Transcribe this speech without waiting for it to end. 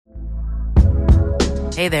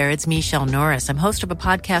Hey there, it's Michelle Norris. I'm host of a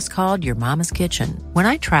podcast called Your Mama's Kitchen. When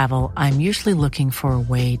I travel, I'm usually looking for a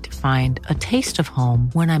way to find a taste of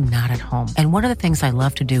home when I'm not at home. And one of the things I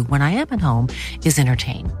love to do when I am at home is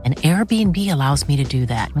entertain. And Airbnb allows me to do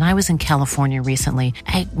that. When I was in California recently,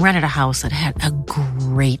 I rented a house that had a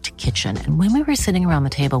great kitchen. And when we were sitting around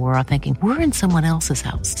the table, we were all thinking, we're in someone else's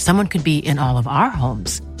house. Someone could be in all of our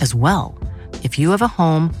homes as well. If you have a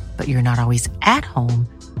home, but you're not always at home,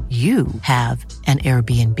 you have an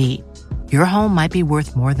Airbnb. Your home might be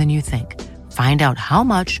worth more than you think. Find out how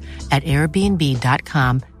much at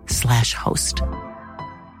airbnb.com/host.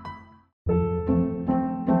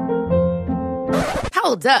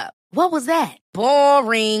 Hold up. What was that?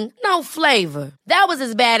 Boring. No flavor. That was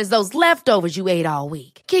as bad as those leftovers you ate all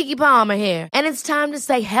week. Keke Palmer here. And it's time to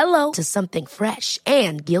say hello to something fresh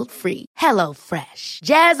and guilt-free. Hello Fresh.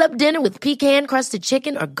 Jazz up dinner with pecan-crusted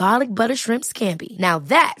chicken or garlic butter shrimp scampi. Now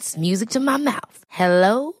that's music to my mouth.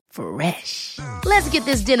 Hello Fresh. Let's get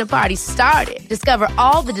this dinner party started. Discover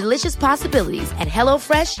all the delicious possibilities at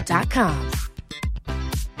hellofresh.com.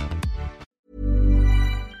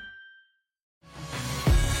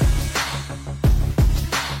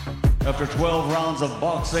 After 12 rounds of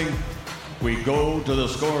boxing, we go to the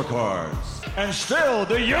scorecards. And still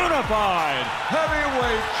the unified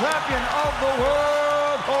heavyweight champion of the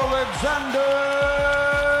world, Alexander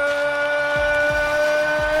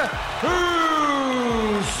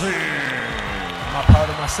Usyk. I'm proud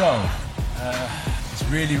of myself. It's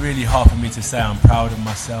really, really hard for me to say I'm proud of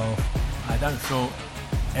myself. I don't feel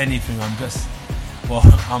anything. I'm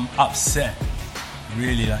upset.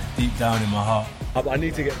 Really, like deep down in my heart. I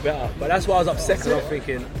need to get better, but that's why I was upset, because I'm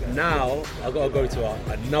thinking now I've got to go to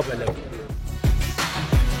another level.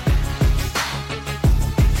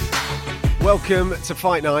 Welcome to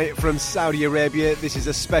Fight Night from Saudi Arabia. This is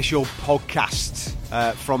a special podcast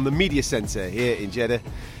from the Media Centre here in Jeddah,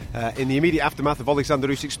 in the immediate aftermath of Alexander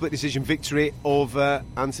Usyk's split decision victory over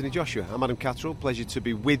Anthony Joshua. I'm Adam Catterall, pleasure to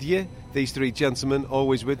be with you. These three gentlemen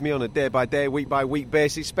always with me on a day-by-day, week-by-week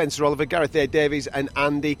basis. Spencer Oliver, Gareth A. Davies and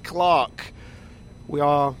Andy Clark. We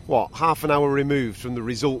are, half an hour removed from the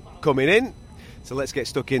result coming in. So let's get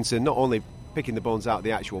stuck into not only picking the bones out of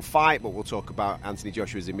the actual fight, but we'll talk about Anthony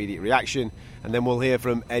Joshua's immediate reaction. And then we'll hear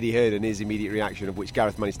from Eddie Hearn and his immediate reaction, of which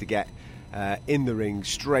Gareth managed to get in the ring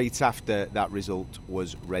straight after that result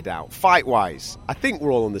was read out. Fight-wise, I think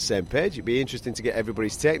we're all on the same page. It'd be interesting to get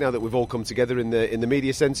everybody's take now that we've all come together in the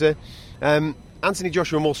media centre. Anthony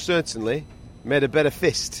Joshua most certainly made a better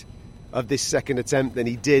fist of this second attempt than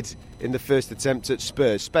he did in the first attempt at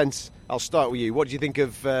Spurs. Spence, I'll start with you. What do you think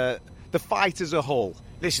of the fight as a whole?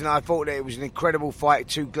 Listen, I thought that it was an incredible fight.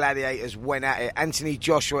 Two gladiators went at it. Anthony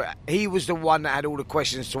Joshua, he was the one that had all the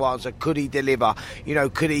questions to answer. Could he deliver? You know,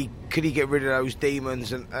 could he get rid of those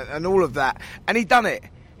demons and all of that? And he done it.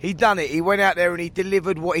 He done it. He went out there and he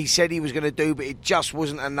delivered what he said he was going to do, but it just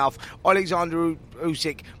wasn't enough. Alexander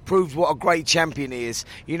Usyk proved what a great champion he is.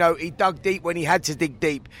 You know, he dug deep when he had to dig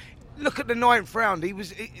deep. Look at the ninth round.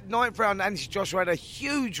 Ninth round, Anthony Joshua had a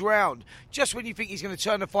huge round. Just when you think he's going to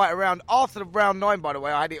turn the fight around. After the round 9, by the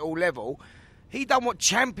way, I had it all level. He done what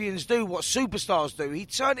champions do, what superstars do. He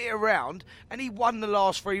turned it around and he won the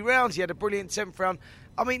last 3 rounds. He had a brilliant 10th round.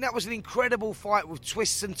 I mean, that was an incredible fight with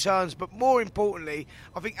twists and turns. But more importantly,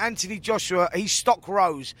 I think Anthony Joshua, his stock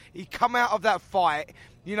rose. He come out of that fight.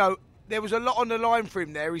 You know, there was a lot on the line for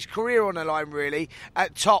him there. His career on the line, really,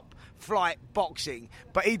 at top flight boxing,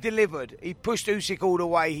 but he delivered. He pushed Usyk all the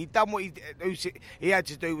way. He done what he had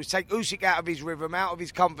to do, was take Usyk out of his rhythm, out of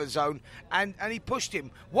his comfort zone, and he pushed him.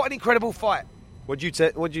 What an incredible fight! What do you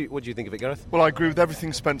think of it, Gareth? Well, I agree with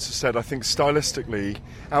everything Spencer said. I think stylistically,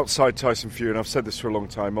 outside Tyson Fury, and I've said this for a long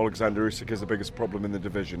time, Alexander Usyk is the biggest problem in the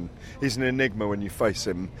division. He's an enigma when you face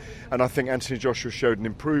him, and I think Anthony Joshua showed an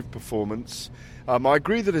improved performance. I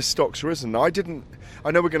agree that his stock's risen. I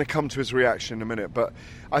know we're going to come to his reaction in a minute, but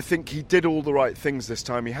I think he did all the right things this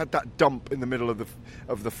time. He had that dump in the middle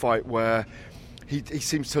of the fight where he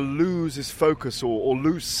seems to lose his focus or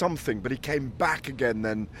lose something, but he came back again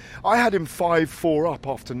then. I had him 5-4 up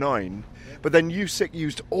after 9, but then Usyk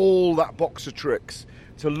used all that boxer tricks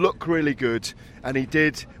to look really good, and he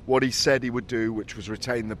did what he said he would do, which was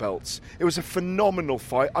retain the belts. It was a phenomenal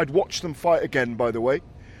fight. I'd watch them fight again, by the way,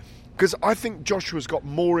 because I think Joshua's got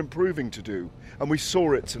more improving to do, and we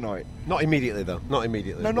saw it tonight. Not immediately, though. Not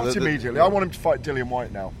immediately. No, not immediately. I want him to fight Dillian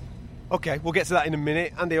Whyte now. Okay, we'll get to that in a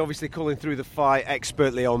minute. Andy obviously calling through the fight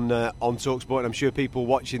expertly on TalkSport, and I'm sure people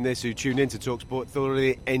watching this who tune into TalkSport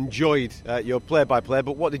thoroughly enjoyed your play-by-play,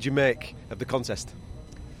 but what did you make of the contest?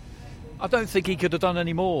 I don't think he could have done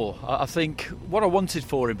any more. I think what I wanted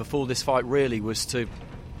for him before this fight really was to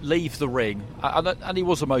leave the ring, and he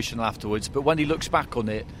was emotional afterwards, but when he looks back on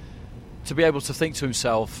it, to be able to think to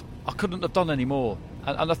himself, I couldn't have done any more.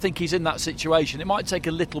 And I think he's in that situation. It might take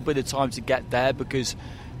a little bit of time to get there, because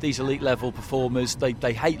these elite level performers,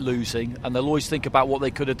 they hate losing, and they'll always think about what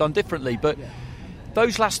they could have done differently. But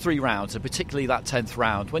those last 3 rounds, and particularly that 10th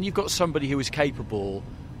round, when you've got somebody who is capable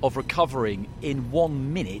of recovering in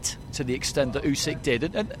 1 minute to the extent that Usyk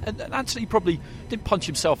did, and Anthony probably didn't punch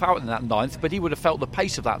himself out in that 9th, but he would have felt the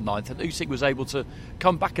pace of that 9th, and Usyk was able to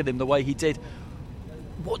come back at him the way he did.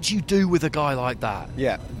 What do you do with a guy like that?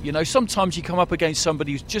 Yeah. You know, sometimes you come up against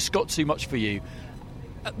somebody who's just got too much for you,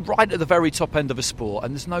 right at the very top end of a sport,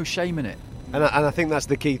 and there's no shame in it. And I think that's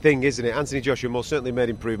the key thing, isn't it? Anthony Joshua most certainly made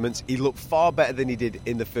improvements. He looked far better than he did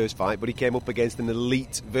in the first fight, but he came up against an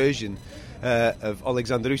elite version of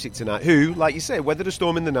Alexander Usyk tonight, who, like you say, weathered a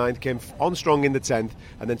storm in the 9th, came on strong in the 10th,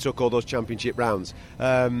 and then took all those championship rounds.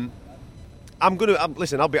 Listen,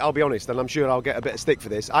 I'll be honest, and I'm sure I'll get a bit of stick for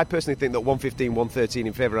this. I personally think that 115-113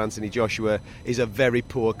 in favour of Anthony Joshua is a very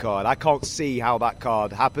poor card. I can't see how that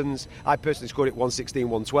card happens. I personally scored it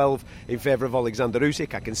 116-112 in favour of Alexander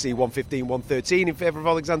Usyk. I can see 115-113 in favour of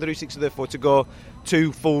Alexander Usyk, so therefore to go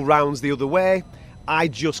 2 full rounds the other way, I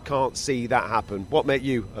just can't see that happen. What make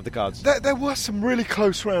you of the cards? There were some really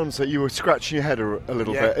close rounds that you were scratching your head a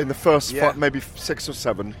little bit in the first fight, maybe 6 or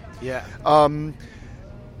 7. Yeah.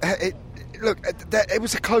 Look, it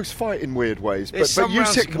was a close fight in weird ways, but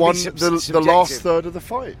Usyk won the last third of the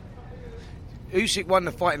fight. Usyk won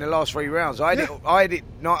the fight in the last 3 rounds. I had it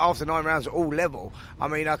after 9 rounds at all level. I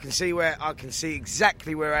mean, I can see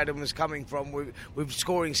exactly where Adam was coming from with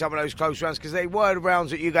scoring some of those close rounds, because they were rounds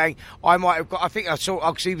that you're going, I might have got. I think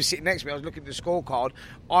because he was sitting next to me, I was looking at the scorecard.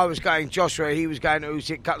 I was going Joshua, he was going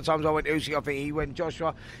Usyk. A couple of times I went Usyk, I think he went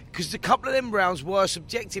Joshua, because a couple of them rounds were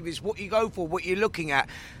subjective. It's what you go for, what you're looking at.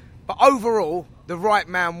 But overall, the right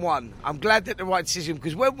man won. I'm glad that the right decision,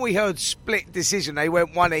 because when we heard split decision, they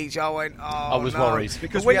went 1 each. I went, I was worried.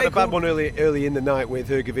 Because we had a bad one early in the night with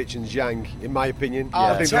Hrgovic and Zhang, in my opinion.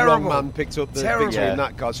 I think terrible. the wrong man picked up the victory in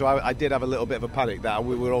that card, so I did have a little bit of a panic that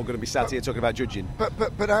we were all going to be sat here talking about judging.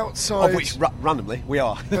 But outside, of which randomly we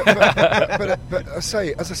are. but as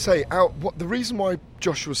I say, the reason why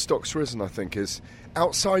Joshua's stock's risen, I think, is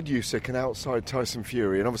outside Usyk and outside Tyson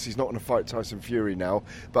Fury, and obviously he's not going to fight Tyson Fury now,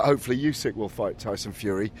 but hopefully Usyk will fight Tyson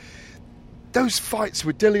Fury. Those fights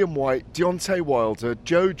with Dillian Whyte, Deontay Wilder,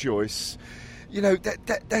 Joe Joyce, you know,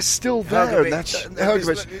 they're still there.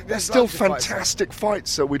 Hrgovic. They're still fantastic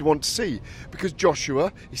fights that we'd want to see, because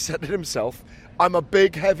Joshua, he said it himself, I'm a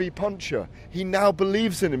big, heavy puncher. He now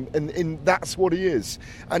believes in him, and that's what he is.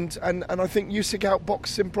 And I think Usyk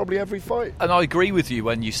outboxes him probably every fight. And I agree with you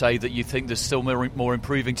when you say that you think there's still more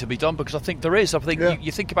improving to be done, because I think there is. I think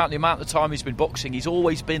you think about the amount of time he's been boxing, he's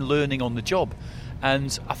always been learning on the job.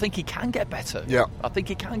 And I think he can get better. Yeah. I think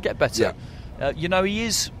he can get better. Yeah.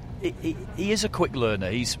 He is a quick learner.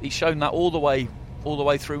 He's shown that all the way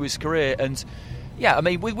through his career. And yeah, I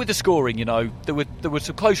mean, with the scoring, you know, there were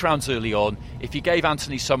some close rounds early on. If you gave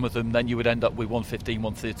Anthony some of them, then you would end up with 115,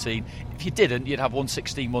 113. If you didn't, you'd have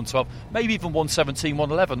 116, 112, maybe even 117,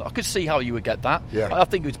 111. I could see how you would get that. Yeah. I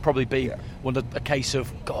think it would probably be a case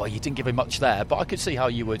of, God, you didn't give him much there. But I could see how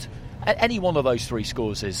you would. Any one of those 3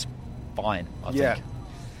 scores is fine, I think.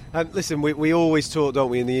 Listen, we always talk, don't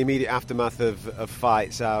we, in the immediate aftermath of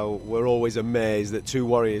fights, how we're always amazed that 2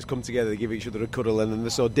 warriors come together to give each other a cuddle, and then they're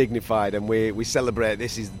so dignified, and we celebrate.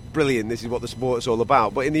 This is brilliant. This is what the sport's all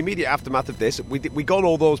about. But in the immediate aftermath of this, we got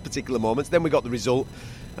all those particular moments. Then we got the result,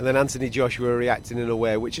 and then Anthony Joshua reacting in a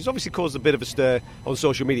way which has obviously caused a bit of a stir on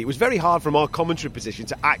social media. It was very hard from our commentary position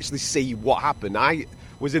to actually see what happened. I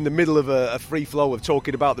was in the middle of a free flow of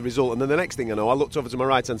talking about the result, and then the next thing I know, I looked over to my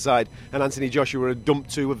right hand side, and Anthony Joshua had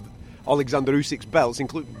dumped 2 of Alexander Usyk's belts,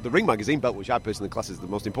 including the Ring Magazine belt, which I personally class as the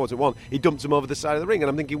most important one. He dumped them over the side of the ring, and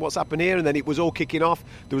I'm thinking, what's happened here? And then it was all kicking off.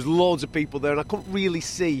 There was loads of people there, and I couldn't really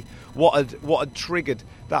see what had triggered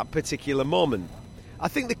that particular moment. I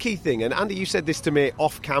think the key thing, and Andy, you said this to me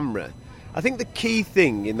off camera, I think the key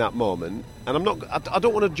thing in that moment, and I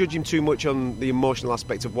don't want to judge him too much on the emotional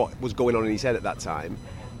aspect of what was going on in his head at that time.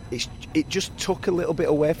 It just took a little bit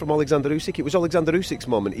away from Alexander Usyk. It was Alexander Usyk's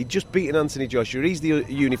moment. He'd just beaten Anthony Joshua. He's the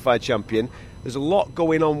unified champion. There's a lot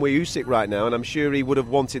going on with Usyk right now, and I'm sure he would have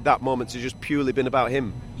wanted that moment to just purely been about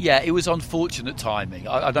him. Yeah, it was unfortunate timing.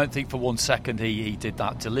 I don't think for 1 second he did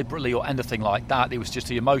that deliberately or anything like that. It was just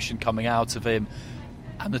the emotion coming out of him,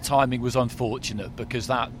 and the timing was unfortunate, because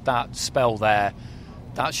that spell there,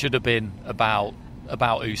 that should have been about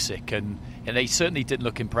Usyk, and he certainly didn't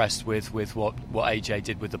look impressed with what AJ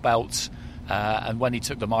did with the belts. And when he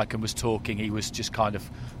took the mic and was talking, he was just kind of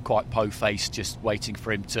quite po-faced, just waiting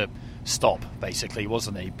for him to stop, basically,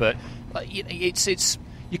 wasn't he? But it's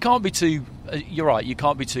you can't be too. You're right. You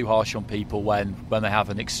can't be too harsh on people when they have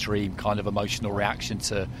an extreme kind of emotional reaction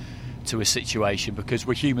to a situation, because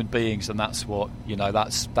we're human beings, and that's what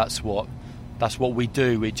that's what we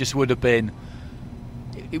do. It just would have been.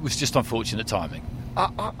 It was just unfortunate timing.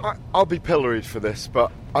 I'll be pilloried for this,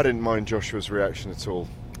 but I didn't mind Joshua's reaction at all.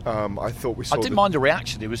 I thought we saw. I didn't mind the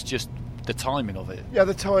reaction. It was just the timing of it. Yeah,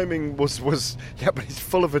 the timing was but he's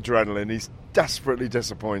full of adrenaline. He's desperately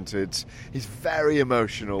disappointed. He's very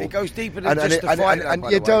emotional. It goes deeper than just the fight. And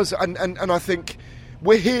it does. And I think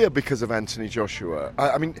we're here because of Anthony Joshua.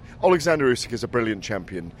 I mean, Alexander Usyk is a brilliant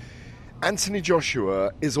champion. Anthony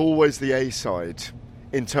Joshua is always the A side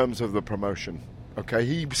in terms of the promotion. Okay,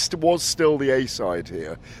 he was still the A side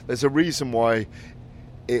here. There's a reason why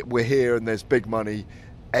we're here, and there's big money.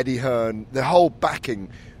 Eddie Hearn, the whole backing.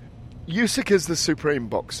 Usyk is the supreme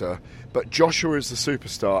boxer, but Joshua is the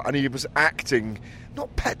superstar, and he was acting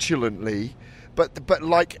not petulantly, but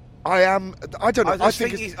like I am. I don't know. I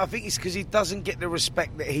think it's because he doesn't get the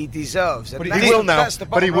respect that he deserves. But he will now.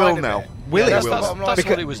 But he will now. Will he? That's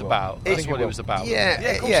what it was about. That's what it was about.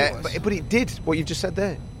 Yeah. But it did what you just said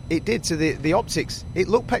there. It did to the optics. It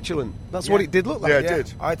looked petulant. That's what it did look like. Yeah, it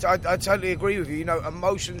did. I totally agree with you. You know,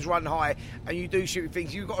 emotions run high, and you do stupid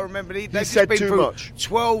things. You've got to remember they've said just been too through much.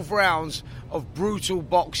 12 rounds of brutal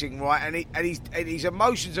boxing, right? And his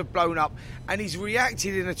emotions have blown up, and he's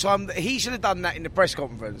reacted in a time that he should have done that in the press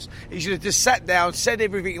conference. He should have just sat down, said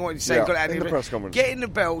everything he wanted to say, got out in the press conference, getting the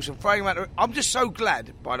belts and throwing them out. I'm just so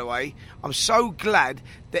glad, by the way. I'm so glad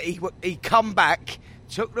that he come back,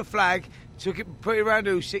 took the flag. Took it, put it around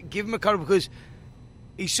Usyk, give him a cuddle, because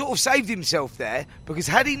he sort of saved himself there. Because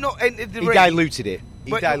had he not entered the ring, diluted it.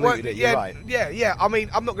 You're right. Yeah. I mean,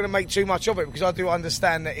 I'm not going to make too much of it, because I do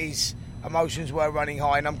understand that his emotions were running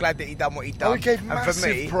high, and I'm glad that he done what he done. Oh, he gave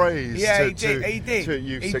massive praise. Yeah, he did. He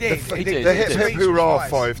did. The hip hurrah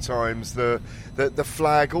 5 times. The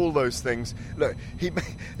flag, all those things. Look,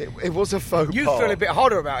 it was a faux pas. You feel a bit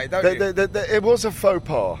hotter about it, don't you? It was a faux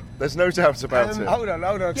pas. There's no doubt about it. Hold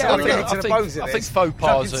on. Yeah, I think faux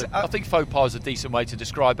pas. I think faux pas is a decent way to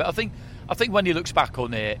describe it. I think when he looks back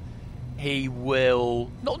on it, he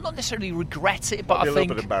will not necessarily regret it, but I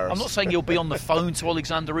think I'm not saying he'll be on the phone to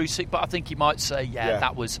Alexander Usyk, but I think he might say,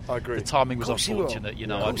 that was the timing was unfortunate.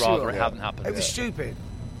 I'd rather it hadn't happened. It was stupid.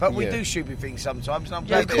 But we do stupid things sometimes, and I'm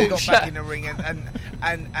glad that he got back in the ring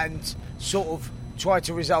and sort of tried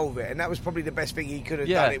to resolve it, and that was probably the best thing he could have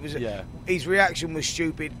done. It was his reaction was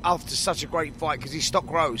stupid after such a great fight, because his stock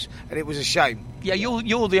rose, and it was a shame. Yeah,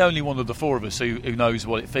 you're the only one of the 4 of us who knows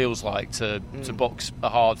what it feels like to box a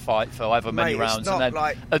hard fight for however many rounds, and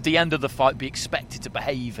then at the end of the fight be expected to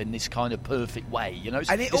behave in this kind of perfect way.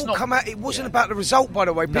 And it all come out. It wasn't about the result, by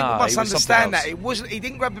the way. People must understand that. It wasn't. He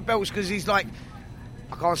didn't grab the belts because he's like,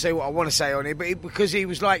 I can't say what I want to say on it, but because he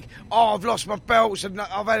was like, I've lost my belts and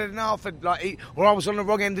I've had enough, and or I was on the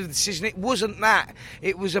wrong end of the decision. It wasn't that.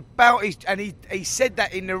 It was about he said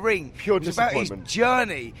that in the ring. Pure it was about his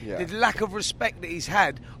journey, the lack of respect that he's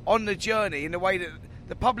had on the journey, in the way that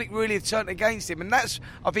the public really have turned against him, and that's,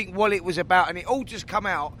 I think, what it was about. And it all just come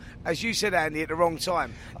out, as you said, Andy, at the wrong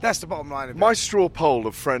time. That's the bottom line of it. My straw poll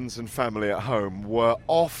of friends and family at home were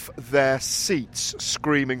off their seats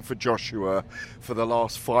screaming for Joshua for the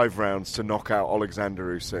last 5 rounds to knock out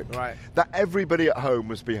Alexander Usyk. Right. That everybody at home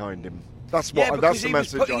was behind him. That's what. Because that's the he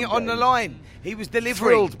message. was putting it on the line. He was delivering.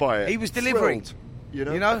 Thrilled by it. He was delivering.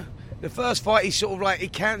 Thrilled, you know. The first fight, he sort of he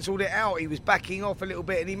cancelled it out. He was backing off a little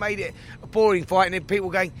bit, and he made it a boring fight. And then people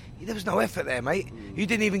going, there was no effort there, mate. You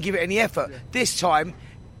didn't even give it any effort. This time,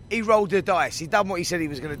 he rolled the dice. He done what he said he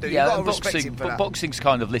was going to do. Yeah, you've got to respect him for that. Boxing's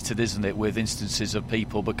kind of littered, isn't it, with instances of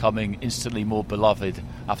people becoming instantly more beloved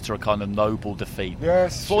after a kind of noble defeat.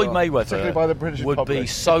 Yes, Floyd Mayweather particularly by the British would public. be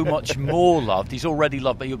so much more loved. He's already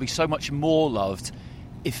loved, but he'll be so much more loved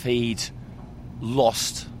if he'd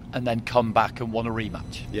lost and then come back and won a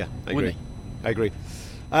rematch. Yeah, I agree.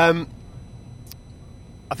 I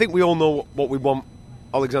think we all know what we want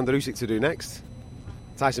Alexander Usyk to do next.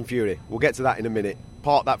 Tyson Fury. We'll get to that in a minute.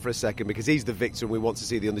 Park that for a second, because he's the victor and we want to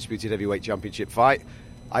see the Undisputed Heavyweight Championship fight.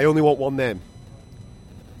 I only want one name.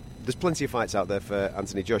 There's plenty of fights out there for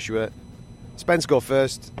Anthony Joshua. Spence, go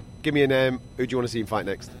first. Give me a name. Who do you want to see him fight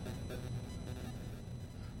next?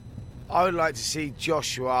 I would like to see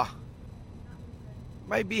Joshua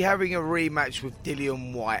maybe having a rematch with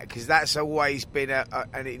Dillian Whyte, because that's always been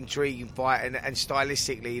an intriguing fight, and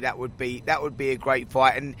stylistically that would be a great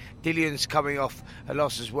fight. And Dillian's coming off a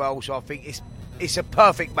loss as well, so I think it's a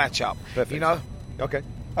perfect matchup. Perfect. You know. Okay.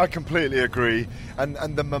 I completely agree, and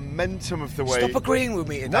the momentum of the way... Stop agreeing with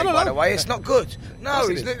me today, by the way. It's not good. No,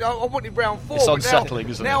 I wanted round 4. It's unsettling,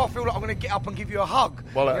 isn't it? Now I feel like I'm going to get up and give you a hug.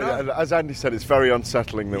 Well, as Andy said, it's very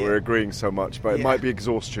unsettling that we're agreeing so much, but it might be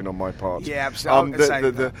exhaustion on my part. Yeah,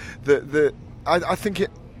 absolutely. I think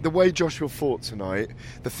the way Joshua fought tonight,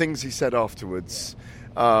 the things he said afterwards,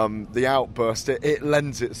 the outburst, it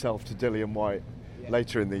lends itself to Dillian Whyte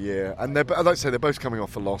later in the year, and I'd like to say they're both coming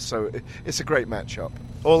off a loss, so it's a great matchup.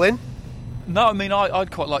 All in? No, I mean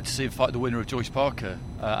I'd quite like to see him fight the winner of Joyce Parker,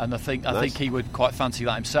 and I think he would quite fancy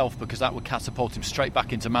that himself, because that would catapult him straight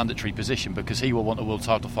back into mandatory position, because he will want a world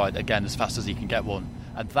title fight again as fast as he can get one,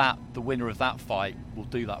 and the winner of that fight will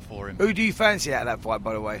do that for him. Who do you fancy out of that fight,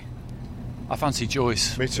 by the way? I fancy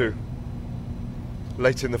Joyce. Me too.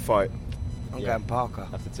 Late in the fight. I'm going Parker.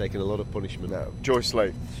 After taking a lot of punishment. No, Joyce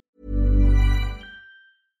late.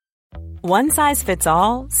 One size fits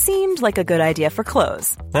all seemed like a good idea for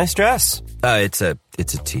clothes. Nice dress. It's a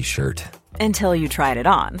t-shirt. Until you tried it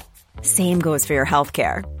on. Same goes for your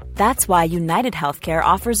healthcare. That's why United Healthcare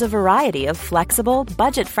offers a variety of flexible,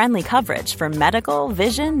 budget-friendly coverage for medical,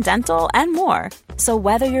 vision, dental, and more. So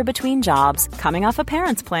whether you're between jobs, coming off a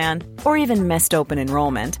parent's plan, or even missed open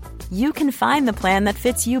enrollment, you can find the plan that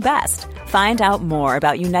fits you best. Find out more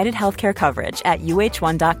about United Healthcare coverage at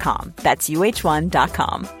uh1.com. That's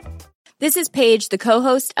uh1.com. This is Paige, the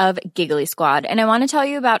co-host of Giggly Squad, and I want to tell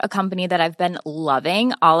you about a company that I've been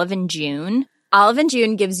loving, Olive & June. Olive &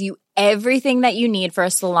 June gives you everything that you need for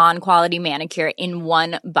a salon-quality manicure in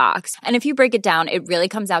one box. And if you break it down, it really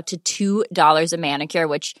comes out to $2 a manicure,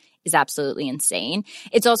 which is absolutely insane.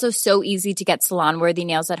 It's also so easy to get salon-worthy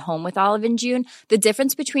nails at home with Olive & June. The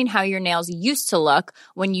difference between how your nails used to look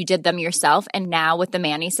when you did them yourself and now with the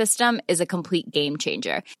Mani system is a complete game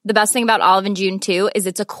changer. The best thing about Olive & June, too, is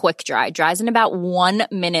it's a quick dry. Dries in about 1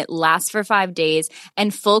 minute, lasts for 5 days,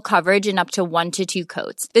 and full coverage in up to 1 to 2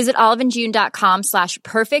 coats. Visit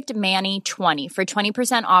oliveandjune.com/perfectmani20 for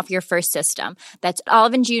 20% off your first system. That's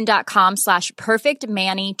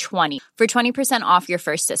oliveandjune.com/perfectmani20 for 20% off your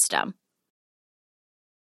first system.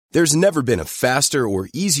 There's never been a faster or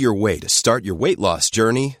easier way to start your weight loss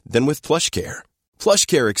journey than with PlushCare.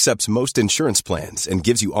 PlushCare accepts most insurance plans and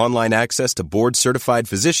gives you online access to board-certified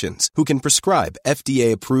physicians who can prescribe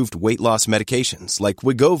FDA-approved weight loss medications like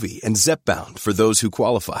Wegovy and Zepbound for those who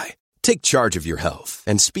qualify. Take charge of your health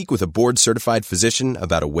and speak with a board-certified physician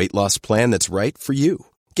about a weight loss plan that's right for you.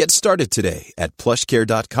 Get started today at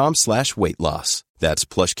plushcare.com/weight-loss. That's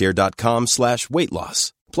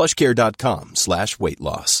plushcare.com/weight-loss.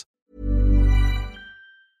 plushcare.com/weight-loss.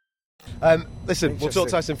 Listen, we'll talk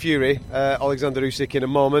Tyson Fury, Alexander Usyk in a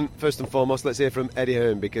moment. First and foremost, let's hear from Eddie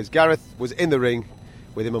Hearn, because Gareth was in the ring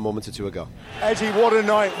with him a moment or two ago. Eddie, what a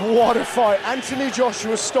night, what a fight. Anthony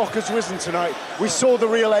Joshua's stock has risen tonight. We saw the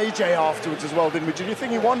real AJ afterwards as well, didn't we? Did you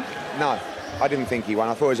think he won? No, I didn't think he won.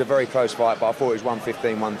 I thought it was a very close fight, but I thought it was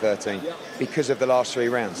 115, 113 because of the last 3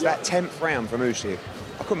 rounds. That 10th round from Usyk,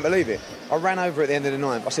 I couldn't believe it. I ran over at the end of the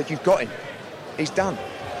 9th. I said, you've got him. He's done.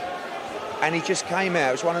 And he just came out.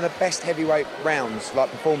 It was one of the best heavyweight rounds, like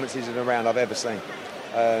performances in a round I've ever seen.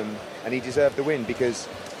 And he deserved the win because,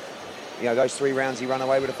 you know, those 3 rounds he ran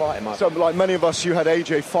away with a fight. So, like many of us, you had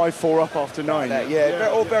AJ 5-4 up after 9.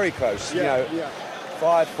 All very close. Yeah, you know,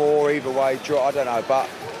 5-4 either way, draw, I don't know. But,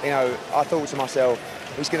 you know, I thought to myself,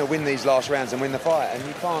 he's going to win these last rounds and win the fight. And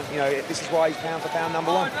you can't, you know, this is why he's pound for pound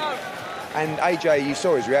number 1. And AJ, you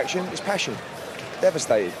saw his reaction, it's passion.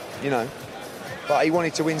 Devastated, you know. But he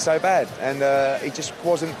wanted to win so bad, and he just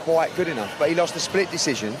wasn't quite good enough. But he lost a split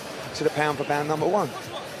decision to the pound for pound number 1.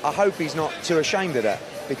 I hope he's not too ashamed of that,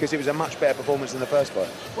 because it was a much better performance than the first fight.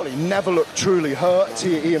 Well, he never looked truly hurt.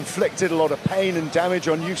 He inflicted a lot of pain and damage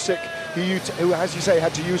on Usyk, who, as you say,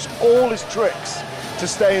 had to use all his tricks to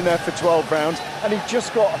stay in there for 12 rounds. And he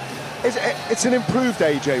just got... It's an improved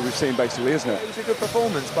AJ we've seen, basically, isn't it? It was a good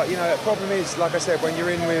performance, but, you know, the problem is, like I said, when you're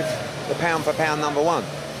in with the pound for pound number 1,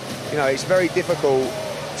 you know, it's very difficult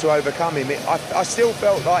to overcome him. I still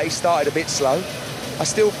felt like he started a bit slow. I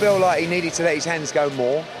still feel like he needed to let his hands go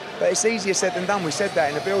more. But it's easier said than done. We said that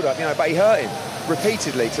in the build-up, you know, but he hurt him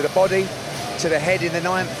repeatedly, to the body, to the head in the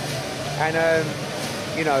 9th. And,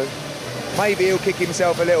 you know, maybe he'll kick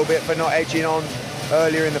himself a little bit for not edging on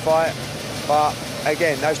earlier in the fight. But,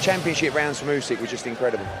 again, those championship rounds from Usyk were just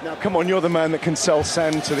incredible. Now, come on, you're the man that can sell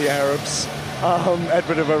sand to the Arabs,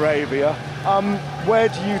 Edward of Arabia. Where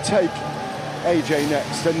do you take AJ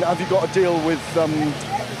next? And have you got a deal with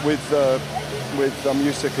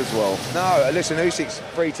Usyk as well? No, listen, Usyk's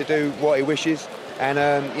free to do what he wishes, and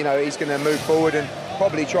you know, he's going to move forward and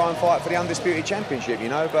probably try and fight for the undisputed championship, you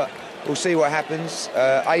know, but we'll see what happens.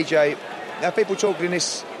 AJ, Now, people talking in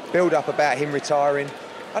this build-up about him retiring.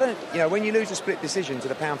 I don't, when you lose a split decision to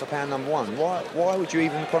the pound-for-pound number one, why would you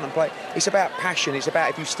even contemplate? It's about passion. It's about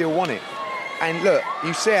if you still want it. And look,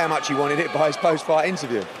 you see how much he wanted it by his post-fight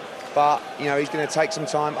interview. But, he's going to take some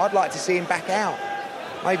time. I'd like to see him back out.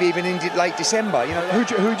 Maybe even in late December. Who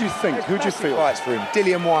do you think? Who do you feel? Fights for him.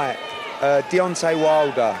 Dillian Whyte, Deontay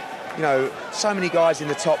Wilder. So many guys in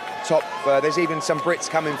the top. There's even some Brits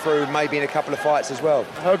coming through, maybe in a couple of fights as well.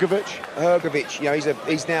 Hrgovic,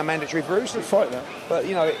 he's now mandatory for Usyk. Fight now. But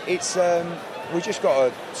it's we just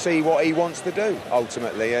got to see what he wants to do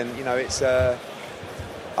ultimately, and it's I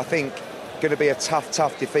think going to be a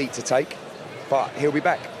tough defeat to take, but he'll be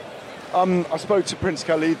back. I spoke to Prince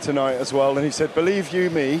Khalid tonight as well, and he said, believe you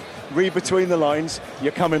me, read between the lines,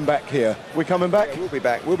 you're coming back here. We're coming back? Yeah, we'll be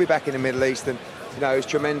back. We'll be back in the Middle East, and it's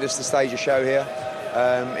tremendous to stage a show here.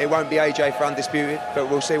 It won't be AJ for Undisputed, but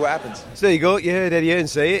we'll see what happens. So there you go. You heard Eddie Hearn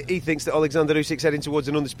say it. He thinks that Alexander Usyk's heading towards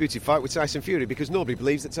an undisputed fight with Tyson Fury because nobody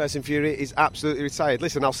believes that Tyson Fury is absolutely retired.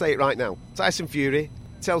 Listen, I'll say it right now. Tyson Fury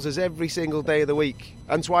tells us every single day of the week,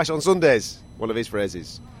 and twice on Sundays, one of his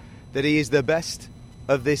phrases, that he is the best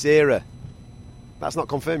of this era. That's not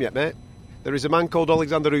confirmed yet, mate. There is a man called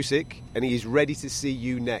Alexander Usyk, and he is ready to see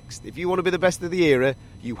you next. If you want to be the best of the era,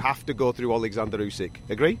 you have to go through Alexander Usyk.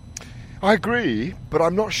 Agree? I agree, but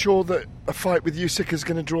I'm not sure that a fight with Usyk is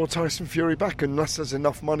going to draw Tyson Fury back unless there's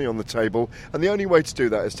enough money on the table, and the only way to do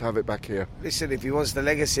that is to have it back here. Listen, if he wants the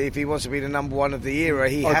legacy, if he wants to be the number one of the era,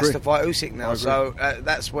 he has to fight Usyk now. So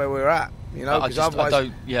that's where we're at.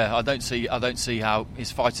 I don't see how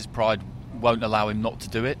his fighter's pride won't allow him not to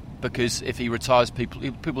do it. Because if he retires, people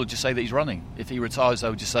will just say that he's running. If he retires,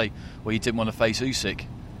 they'll just say, well, you didn't want to face Usyk.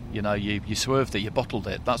 You swerved it, you bottled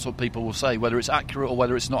it. That's what people will say, whether it's accurate or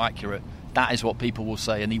whether it's not accurate. That is what people will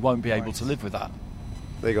say, and he won't be able to live with that.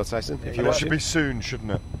 There you go, Tyson. It should be soon,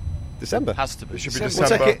 shouldn't it? December. Has to be. It should be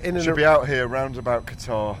December. It should be out here, round about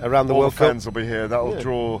Qatar. Around the All World the fans will be here. That'll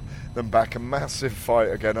draw them back. A massive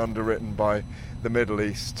fight again, underwritten by the Middle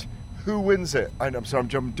East. Who wins it? I'm sorry,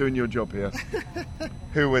 I'm doing your job here.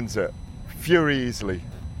 Who wins it? Fury easily.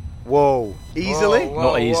 Whoa. Easily?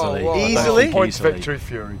 Not easily. Easily? Points victory,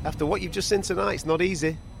 Fury. After what you've just seen tonight, it's not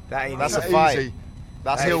easy. That's a fight. Easy.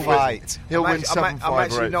 That's a fight. He'll win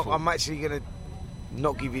 7-5 I'm actually going to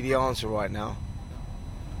not give you the answer right now.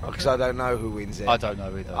 Because I don't know who wins it. I don't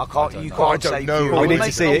know either. I can't say Fury. We need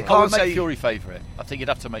to see it. I would make Fury favourite. I think you'd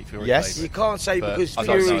have to make Fury favourite. You can't say because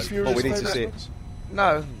Fury's but we need to see it.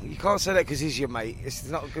 No, you can't say that because he's your mate. It's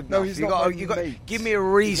not good enough. No, he's not. You got give me a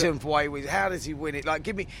reason for why he wins. How does he win it? Like,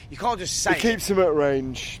 give me. You can't just say. He keeps him at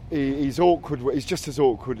range. He's awkward. He's just as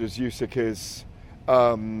awkward as Usyk is.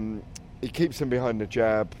 He keeps him behind the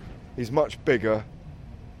jab. He's much bigger,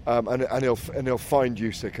 and he'll find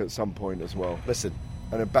Usyk at some point as well. Listen,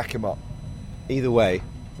 and then back him up. Either way,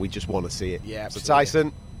 we just want to see it. Yeah, absolutely. So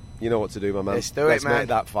Tyson, you know what to do, my man. Let's do it, man. Make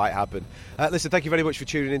that fight happen. Listen, thank you very much for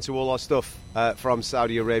tuning into all our stuff from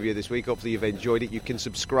Saudi Arabia this week. Hopefully you've enjoyed it. You can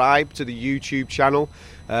subscribe to the YouTube channel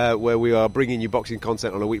where we are bringing you boxing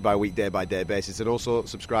content on a week-by-week, day-by-day basis, and also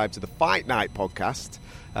subscribe to the Fight Night podcast,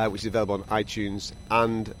 which is available on iTunes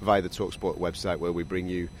and via the TalkSport website, where we bring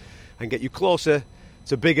you and get you closer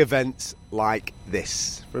to big events like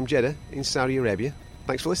this. From Jeddah in Saudi Arabia,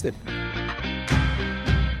 thanks for listening.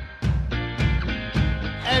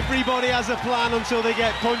 Everybody has a plan until they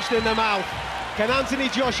get punched in the mouth. Can Anthony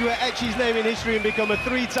Joshua etch his name in history and become a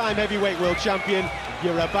three-time heavyweight world champion?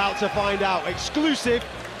 You're about to find out. Exclusive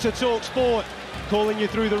to TalkSport. Calling you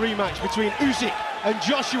through the rematch between Usyk and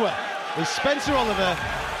Joshua is Spencer Oliver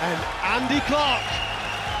and Andy Clark.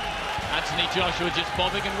 Anthony Joshua just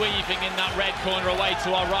bobbing and weaving in that red corner away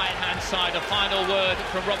to our right-hand side. A final word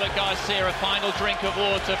from Robert Garcia, a final drink of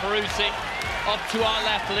water for Usyk. Off to our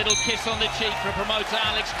left, a little kiss on the cheek from promoter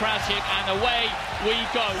Alex Krasik, and away we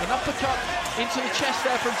go. An uppercut into the chest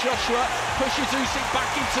there from Joshua, pushes Usyk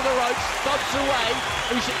back into the ropes, dodges away.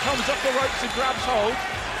 Usyk comes up the ropes and grabs hold.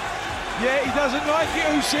 Yeah, he doesn't like it,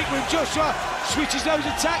 Usyk. When Joshua switches those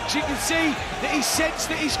attacks, you can see that he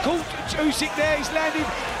sensed that he's caught Usyk there. He's landed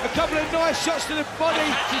a couple of nice shots to the body.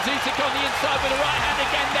 And catches Usyk on the inside with a right hand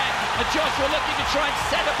again there. And Joshua looking to try and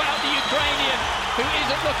set about the Ukrainian, who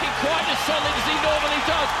isn't looking quite as solid as he normally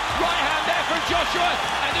does. Right hand there from Joshua,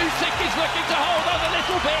 and Usyk is looking to hold on a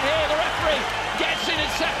little bit here. The referee gets in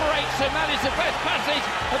and separates, and that is the best passage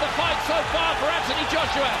of the fight so far for Anthony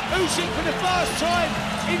Joshua. Usyk for the first time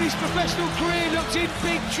in his professional career looks in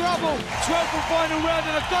big trouble. 12th and final round,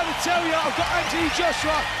 and I've got to tell you, I've got Anthony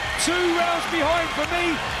Joshua 2 rounds behind. For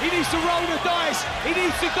me, he needs to roll the dice. He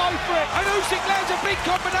needs to go for it, and Usyk lands a big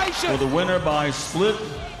combination. For the winner by split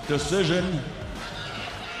decision,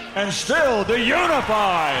 and still the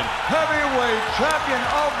unified heavyweight champion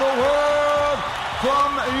of the world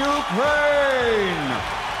from Ukraine,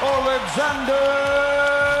 Alexander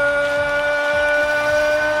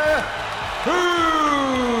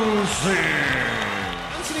Usyk.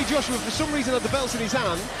 Anthony Joshua, for some reason, had the belts in his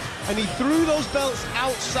hand, and he threw those belts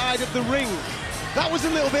outside of the ring. That was a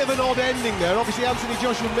little bit of an odd ending there. Obviously, Anthony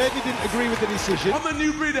Joshua maybe didn't agree with the decision. I'm a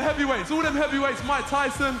new breed of heavyweights. All them heavyweights, Mike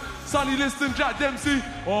Tyson, Sonny Liston, Jack Dempsey.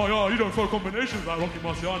 Oh, yeah, you don't throw combinations like Rocky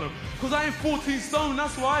Marciano. Because I ain't 14 stone,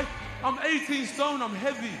 that's why. I'm 18 stone, I'm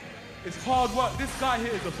heavy. It's hard work. This guy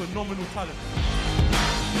here is a phenomenal talent.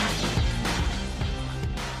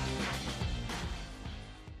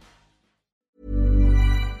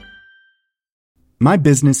 My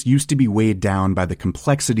business used to be weighed down by the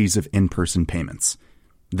complexities of in-person payments.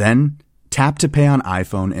 Then, Tap to Pay on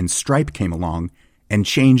iPhone and Stripe came along and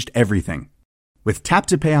changed everything. With Tap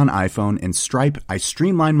to Pay on iPhone and Stripe, I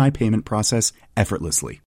streamlined my payment process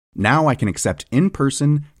effortlessly. Now I can accept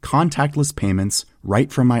in-person, contactless payments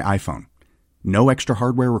right from my iPhone. No extra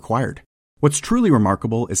hardware required. What's truly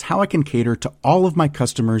remarkable is how I can cater to all of my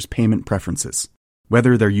customers' payment preferences.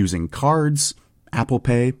 Whether they're using cards, Apple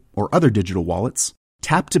Pay, or other digital wallets,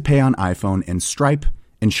 Tap to Pay on iPhone and Stripe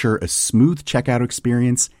ensure a smooth checkout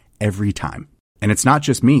experience every time. And it's not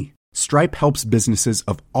just me. Stripe helps businesses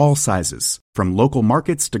of all sizes, from local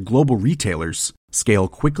markets to global retailers, scale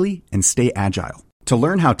quickly and stay agile. To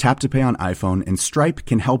learn how Tap to Pay on iPhone and Stripe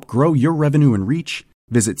can help grow your revenue and reach,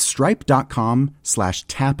 visit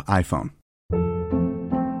stripe.com/tapiphone.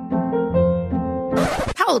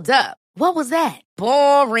 Hold up. What was that?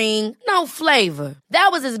 Boring. No flavor. That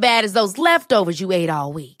was as bad as those leftovers you ate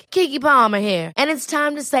all week. Keke Palmer here, and it's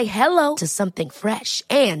time to say hello to something fresh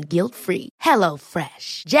and guilt-free. Hello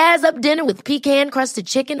Fresh. Jazz up dinner with pecan-crusted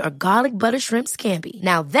chicken or garlic butter shrimp scampi.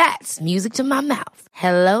 Now that's music to my mouth.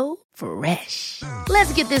 Hello Fresh.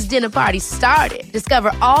 Let's get this dinner party started.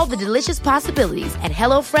 Discover all the delicious possibilities at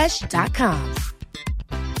HelloFresh.com.